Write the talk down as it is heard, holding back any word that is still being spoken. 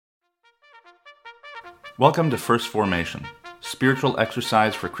Welcome to First Formation, spiritual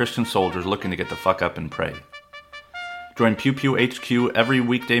exercise for Christian soldiers looking to get the fuck up and pray. Join Pew Pew HQ every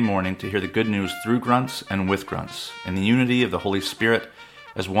weekday morning to hear the good news through grunts and with grunts, in the unity of the Holy Spirit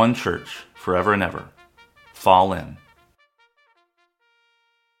as one church, forever and ever. Fall in.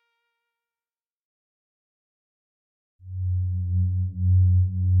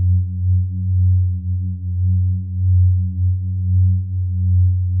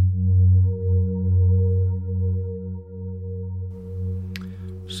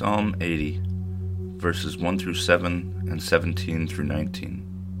 Psalm 80, verses 1 through 7 and 17 through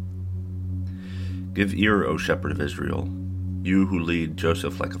 19. Give ear, O shepherd of Israel, you who lead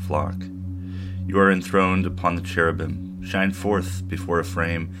Joseph like a flock. You are enthroned upon the cherubim. Shine forth before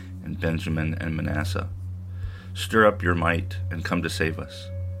Ephraim and Benjamin and Manasseh. Stir up your might and come to save us.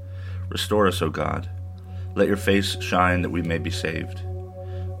 Restore us, O God. Let your face shine that we may be saved.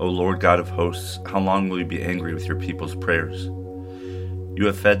 O Lord God of hosts, how long will you be angry with your people's prayers? You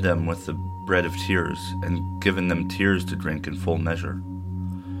have fed them with the bread of tears, and given them tears to drink in full measure.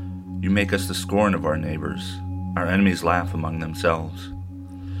 You make us the scorn of our neighbors. Our enemies laugh among themselves.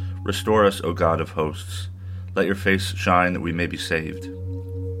 Restore us, O God of hosts. Let your face shine that we may be saved.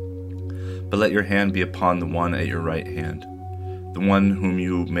 But let your hand be upon the one at your right hand, the one whom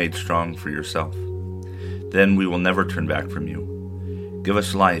you made strong for yourself. Then we will never turn back from you. Give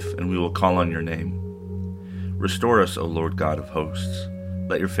us life, and we will call on your name. Restore us, O Lord God of hosts.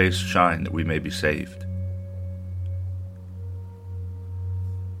 Let your face shine that we may be saved.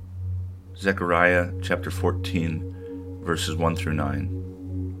 Zechariah chapter 14, verses 1 through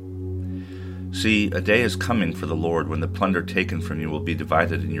 9. See, a day is coming for the Lord when the plunder taken from you will be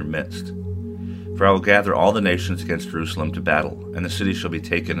divided in your midst. For I will gather all the nations against Jerusalem to battle, and the city shall be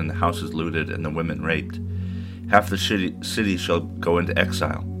taken, and the houses looted, and the women raped. Half the city shall go into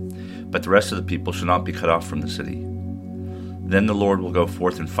exile, but the rest of the people shall not be cut off from the city. Then the Lord will go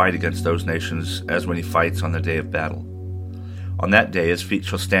forth and fight against those nations as when he fights on the day of battle. On that day his feet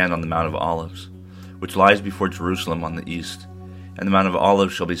shall stand on the Mount of Olives, which lies before Jerusalem on the east, and the Mount of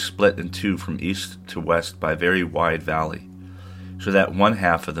Olives shall be split in two from east to west by a very wide valley, so that one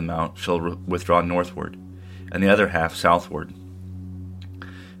half of the mount shall withdraw northward, and the other half southward.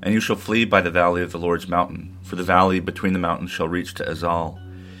 And you shall flee by the valley of the Lord's mountain, for the valley between the mountains shall reach to Azal,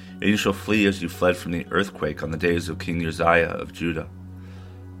 and you shall flee as you fled from the earthquake on the days of King Uzziah of Judah.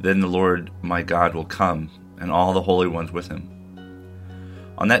 Then the Lord my God will come, and all the holy ones with him.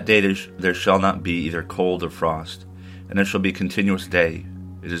 On that day there shall not be either cold or frost, and there shall be continuous day.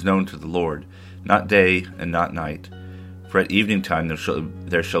 It is known to the Lord, not day and not night, for at evening time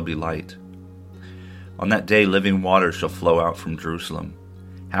there shall be light. On that day living waters shall flow out from Jerusalem,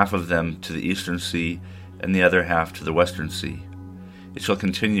 half of them to the eastern sea, and the other half to the western sea. It shall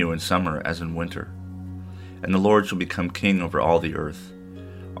continue in summer as in winter. And the Lord shall become king over all the earth.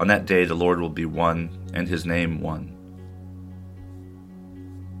 On that day the Lord will be one, and his name one.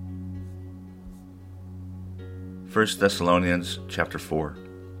 1 Thessalonians chapter 4.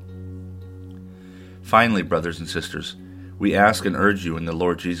 Finally, brothers and sisters, we ask and urge you in the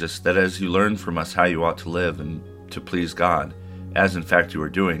Lord Jesus that as you learn from us how you ought to live and to please God, as in fact you are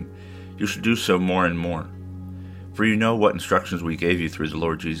doing, you should do so more and more. For you know what instructions we gave you through the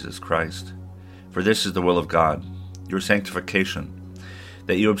Lord Jesus Christ. For this is the will of God, your sanctification,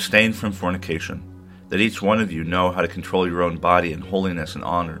 that you abstain from fornication, that each one of you know how to control your own body in holiness and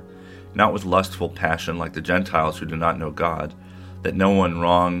honor, not with lustful passion like the Gentiles who do not know God, that no one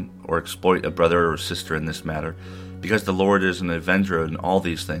wrong or exploit a brother or sister in this matter, because the Lord is an avenger in all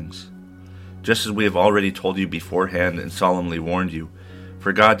these things. Just as we have already told you beforehand and solemnly warned you,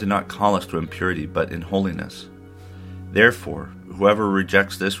 for God did not call us to impurity, but in holiness. Therefore, whoever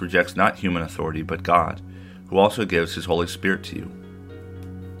rejects this rejects not human authority, but God, who also gives his Holy Spirit to you.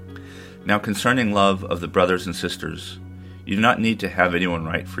 Now concerning love of the brothers and sisters, you do not need to have anyone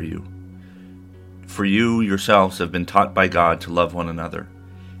write for you. For you yourselves have been taught by God to love one another,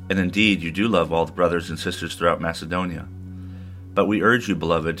 and indeed you do love all the brothers and sisters throughout Macedonia. But we urge you,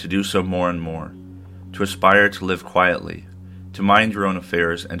 beloved, to do so more and more, to aspire to live quietly, to mind your own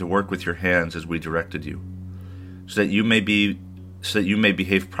affairs, and to work with your hands as we directed you, so that you may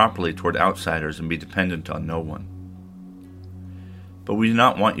behave properly toward outsiders and be dependent on no one. But we do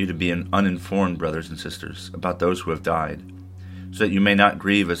not want you to be uninformed, brothers and sisters, about those who have died, so that you may not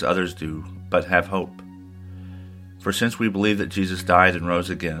grieve as others do, but have hope. For since we believe that Jesus died and rose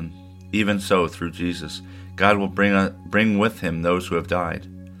again, even so through Jesus, God will bring with him those who have died.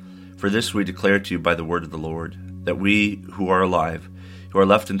 For this we declare to you by the word of the Lord, that we who are alive, who are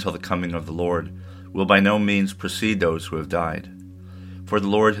left until the coming of the Lord, will by no means precede those who have died. For the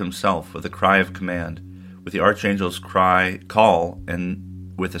Lord himself, with a cry of command, with the archangel's call,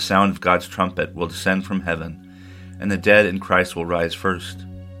 and with the sound of God's trumpet will descend from heaven, and the dead in Christ will rise first.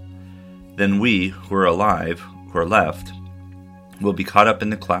 Then we, who are alive, who are left, will be caught up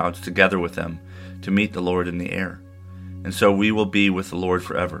in the clouds together with them to meet the Lord in the air. And so we will be with the Lord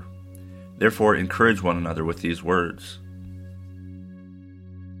forever. Therefore, encourage one another with these words.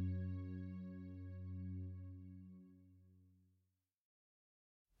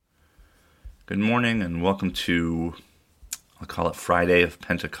 Good morning and welcome to, I'll call it Friday of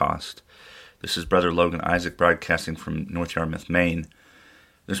Pentecost. This is Brother Logan Isaac broadcasting from North Yarmouth, Maine.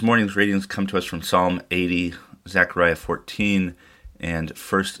 This morning's readings come to us from Psalm 80, Zechariah 14, and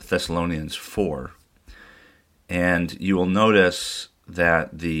 1 Thessalonians 4. And you will notice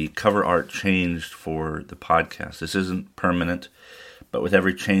that the cover art changed for the podcast. This isn't permanent, but with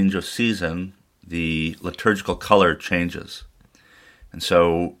every change of season, the liturgical color changes. And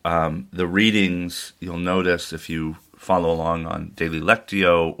so the readings, you'll notice if you follow along on Daily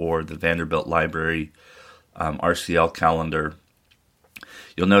Lectio or the Vanderbilt Library RCL calendar,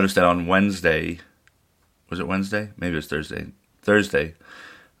 you'll notice that on Wednesday, was it Wednesday? Maybe it was Thursday.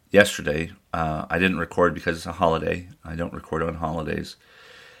 Yesterday, I didn't record because it's a holiday. I don't record on holidays.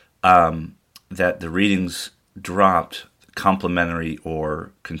 That the readings dropped complementary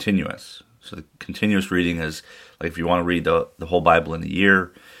or continuous. So the continuous reading is like if you want to read the whole Bible in a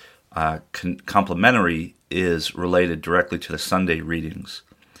year. Complementary is related directly to the Sunday readings.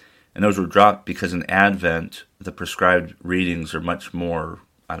 And those were dropped because in Advent, the prescribed readings are much more,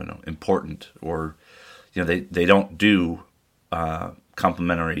 important. Or, they don't do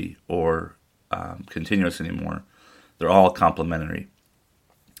complementary or continuous anymore. They're all complementary.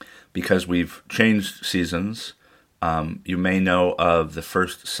 Because we've changed seasons, you may know of the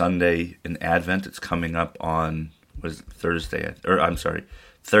first Sunday in Advent. It's coming up on, Thursday?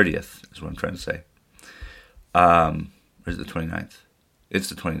 30th is what I'm trying to say. Or is it the 29th? It's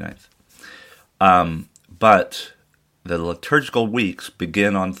the 29th. But the liturgical weeks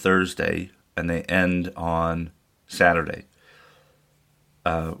begin on Thursday and they end on Saturday.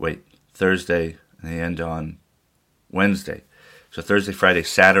 Thursday and they end on Wednesday. So Thursday, Friday,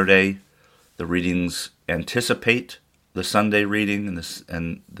 Saturday, the readings anticipate the Sunday reading and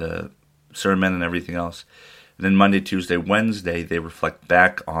the sermon and everything else. And then Monday, Tuesday, Wednesday, they reflect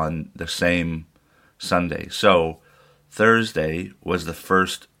back on the same Sunday. So Thursday was the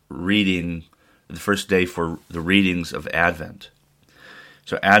first day for the readings of Advent.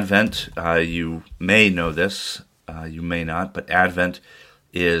 So Advent, you may know this, you may not, but Advent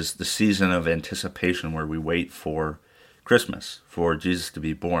is the season of anticipation where we wait for Christmas, for Jesus to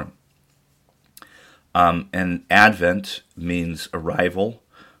be born. And Advent means arrival.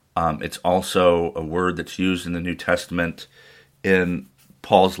 It's also a word that's used in the New Testament in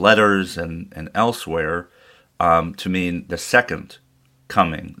Paul's letters and elsewhere to mean the second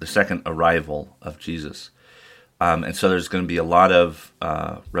coming, the second arrival of Jesus. And so there's going to be a lot of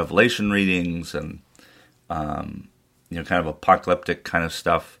Revelation readings and kind of apocalyptic kind of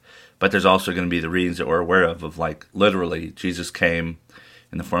stuff. But there's also going to be the readings that we're aware of like literally Jesus came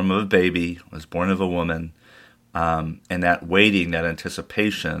in the form of a baby, was born of a woman, and that waiting, that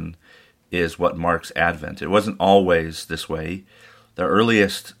anticipation is what marks Advent. It wasn't always this way. The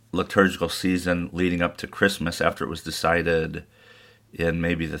earliest liturgical season leading up to Christmas, after it was decided in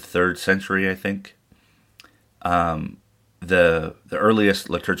maybe the 3rd century, I think, the earliest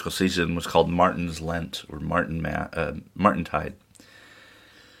liturgical season was called Martin's Lent or Martintide.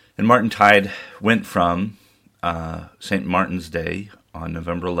 And Martintide went from St. Martin's Day on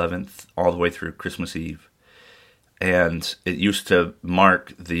November 11th all the way through Christmas Eve. And it used to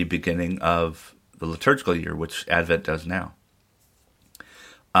mark the beginning of the liturgical year, which Advent does now.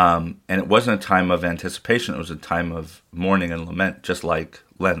 And it wasn't a time of anticipation, it was a time of mourning and lament, just like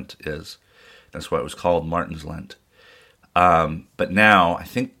Lent is. That's why it was called Martin's Lent. But now, I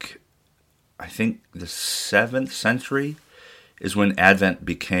think the 7th century is when Advent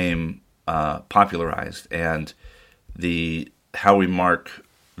became popularized, and how we mark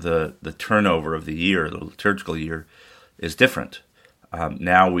the turnover of the year, the liturgical year, is different.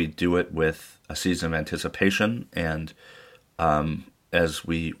 Now we do it with a season of anticipation, and as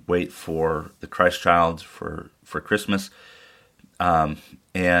we wait for the Christ child for Christmas,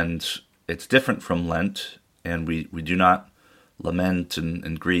 and it's different from Lent, and we do not lament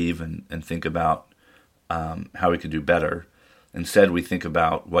and grieve and think about how we could do better. Instead, we think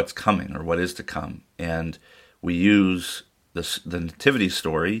about what's coming or what is to come, and we use the nativity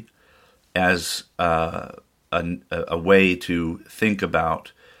story as a way to think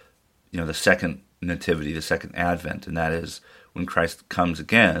about, the second nativity, the second advent, and that is when Christ comes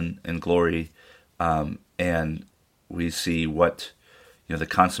again in glory and we see what the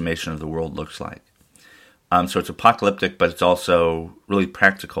consummation of the world looks like. So it's apocalyptic, but it's also really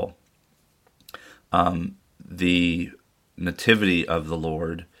practical. The nativity of the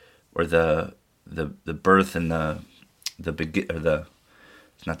Lord, or the birth and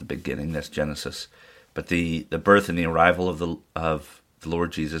it's not the beginning, that's Genesis, but the birth and the arrival of the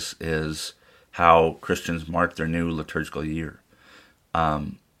Lord Jesus is how Christians mark their new liturgical year.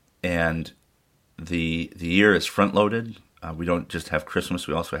 And the year is front loaded. We don't just have Christmas,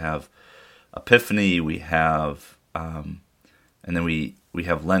 we also have Epiphany, we have and then we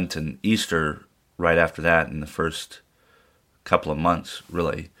have Lent and Easter right after that in the first couple of months,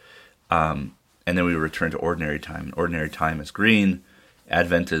 really. And then we return to ordinary time. Ordinary time is green.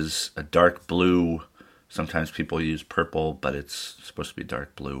 Advent is a dark blue. Sometimes people use purple, but it's supposed to be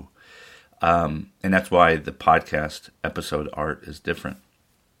dark blue. And that's why the podcast episode art is different.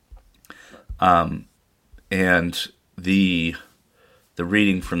 And the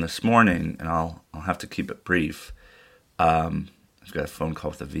reading from this morning, and I'll have to keep it brief. I've got a phone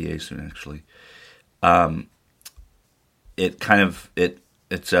call with the VA soon, actually.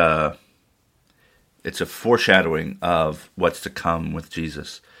 It's a foreshadowing of what's to come with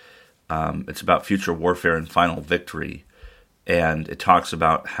Jesus. It's about future warfare and final victory, and it talks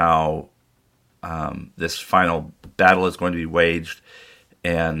about how this final battle is going to be waged,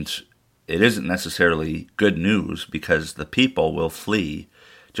 and it isn't necessarily good news because the people will flee,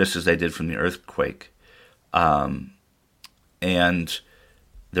 just as they did from the earthquake. And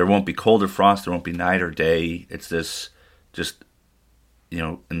there won't be cold or frost, there won't be night or day. It's this just,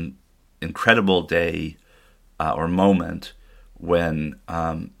 an incredible day or moment when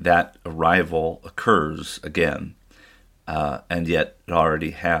that arrival occurs again. And yet it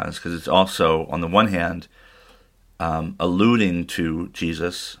already has, because it's also, on the one hand, alluding to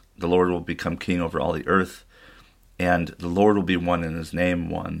Jesus. The Lord will become king over all the earth, and the Lord will be one and his name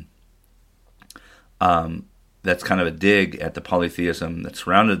one. That's kind of a dig at the polytheism that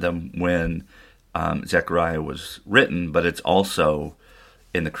surrounded them when Zechariah was written, but it's also,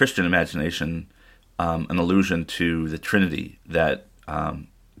 in the Christian imagination, an allusion to the Trinity, that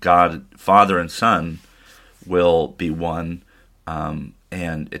God, Father and Son, will be one,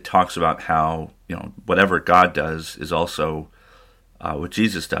 and it talks about how whatever God does is also what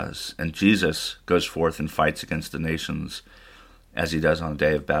Jesus does, and Jesus goes forth and fights against the nations as he does on a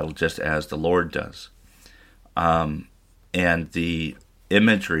day of battle, just as the Lord does. And the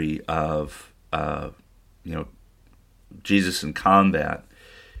imagery of Jesus in combat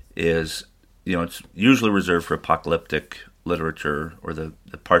is, it's usually reserved for apocalyptic literature, or the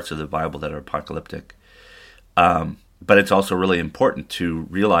parts of the Bible that are apocalyptic. But it's also really important to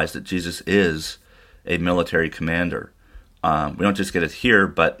realize that Jesus is a military commander. We don't just get it here,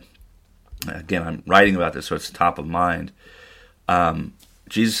 but again, I'm writing about this, so it's top of mind.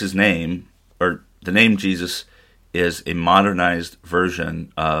 Jesus' name, or the name Jesus, is a modernized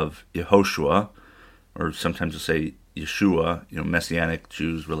version of Yehoshua, or sometimes you'll say Yeshua. Messianic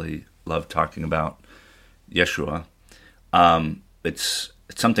Jews really love talking about Yeshua. It's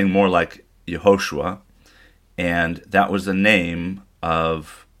something more like Yehoshua, and that was the name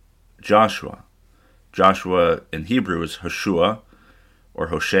of Joshua. Joshua in Hebrew is Hoshua, or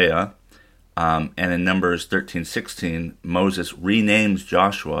Hosea, and in Numbers 13:16, Moses renames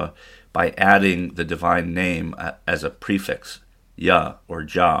Joshua by adding the divine name as a prefix, Yah or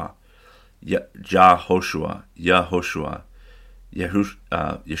Jah, Jah-Hoshua, Yah-Hoshua,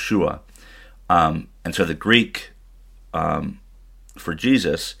 Yeshua. And so the Greek for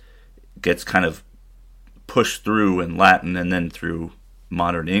Jesus gets kind of pushed through in Latin and then through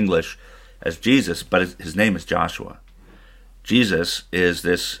modern English as Jesus, but his name is Joshua. Jesus is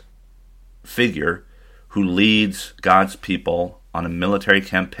this figure who leads God's people on a military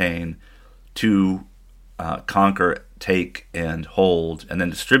campaign to conquer, take, and hold, and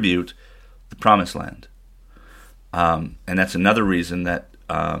then distribute the Promised Land. And that's another reason that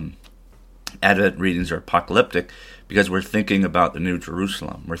Advent readings are apocalyptic, because we're thinking about the New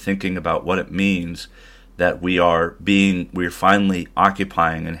Jerusalem. We're thinking about what it means that we're finally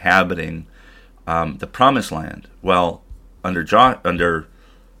occupying, inhabiting the Promised Land. Well, under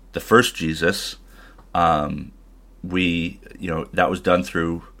the first Jesus, that was done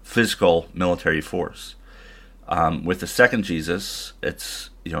through physical military force. With the second Jesus, it's,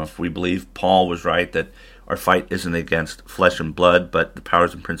 if we believe Paul was right that our fight isn't against flesh and blood, but the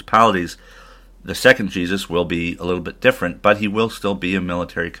powers and principalities, the second Jesus will be a little bit different, but he will still be a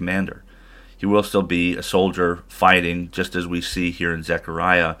military commander. He will still be a soldier fighting, just as we see here in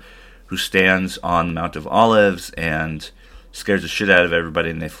Zechariah, who stands on the Mount of Olives and scares the shit out of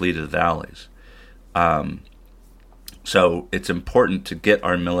everybody, and they flee to the valleys. So it's important to get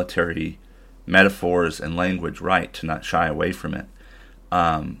our military metaphors and language right, to not shy away from it.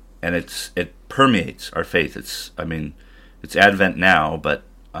 And it permeates our faith. It's Advent now, but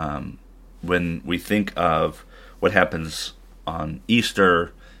when we think of what happens on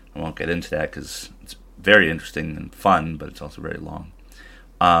Easter, I won't get into that because it's very interesting and fun, but it's also very long.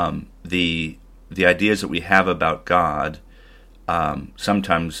 The ideas that we have about God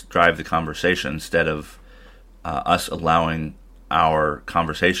sometimes drive the conversation instead of us allowing our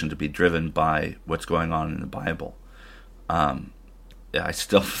conversation to be driven by what's going on in the Bible. I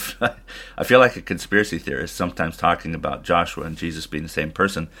feel like a conspiracy theorist sometimes talking about Joshua and Jesus being the same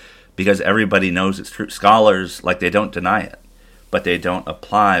person, because everybody knows it's true. Scholars, they don't deny it, but they don't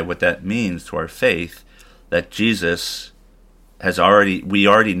apply what that means to our faith, that Jesus we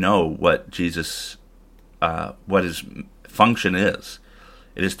already know what Jesus, what his function is.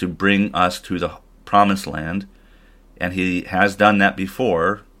 It is to bring us to the promised land, and he has done that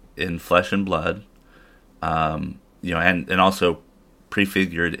before in flesh and blood, and also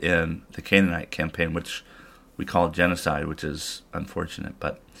prefigured in the Canaanite campaign, which we call genocide, which is unfortunate.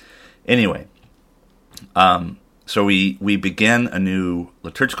 But anyway, so we begin a new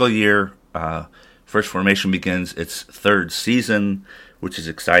liturgical year. First Formation begins its third season, which is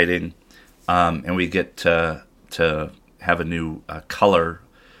exciting, and we get to have a new color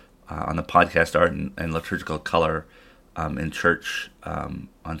on the podcast art and liturgical color in church on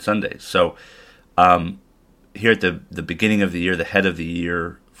Sundays. So here at the beginning of the year, the head of the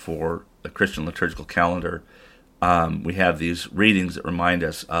year for the Christian liturgical calendar, we have these readings that remind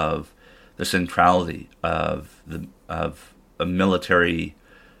us of the centrality of a military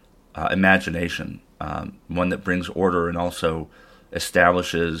imagination, one that brings order and also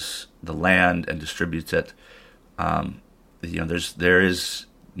establishes the land and distributes it. There is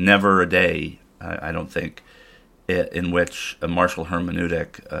never a day, I don't think, in which a martial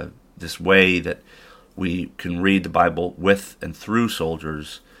hermeneutic, this way that we can read the Bible with and through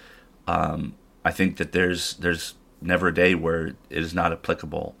soldiers, I think that there's never a day where it is not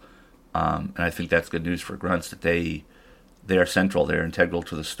applicable. And I think that's good news for grunts, that they are central, they're integral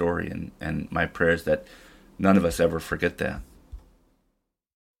to the story, and my prayer is that none of us ever forget that.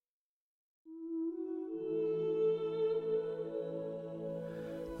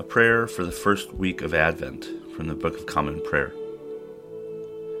 A prayer for the first week of Advent from the Book of Common Prayer.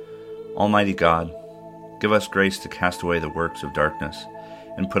 Almighty God, give us grace to cast away the works of darkness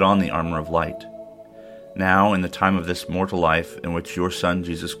and put on the armor of light. Now, in the time of this mortal life in which your Son,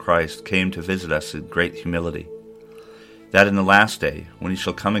 Jesus Christ, came to visit us in great humility, that in the last day, when he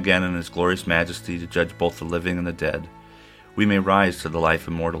shall come again in his glorious majesty to judge both the living and the dead, we may rise to the life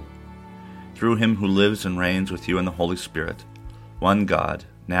immortal. Through him who lives and reigns with you in the Holy Spirit, one God,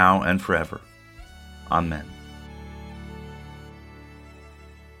 now and forever. Amen.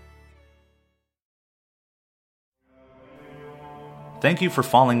 Thank you for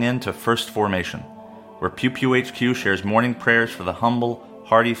falling in to First Formation, where Pew Pew HQ shares morning prayers for the humble,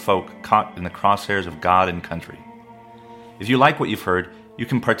 hardy folk caught in the crosshairs of God and country. If you like what you've heard, you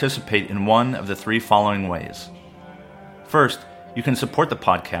can participate in one of the three following ways. First, you can support the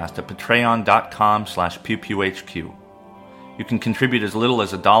podcast at patreon.com/pewpewhq. You can contribute as little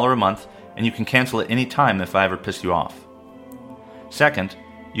as $1 a month, and you can cancel at any time if I ever piss you off. Second,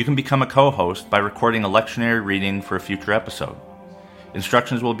 you can become a co-host by recording a lectionary reading for a future episode.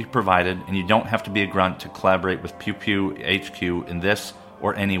 Instructions will be provided, and you don't have to be a grunt to collaborate with Pew Pew HQ in this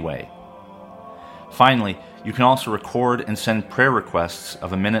or any way. Finally, you can also record and send prayer requests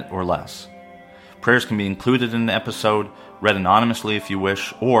of a minute or less. Prayers can be included in the episode, read anonymously if you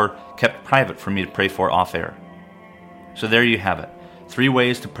wish, or kept private for me to pray for off-air. So there you have it, 3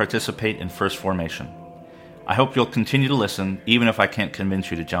 ways to participate in First Formation. I hope you'll continue to listen, even if I can't convince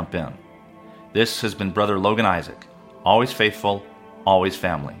you to jump in. This has been Brother Logan Isaac, always faithful, always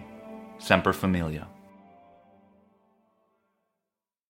family. Semper Familia.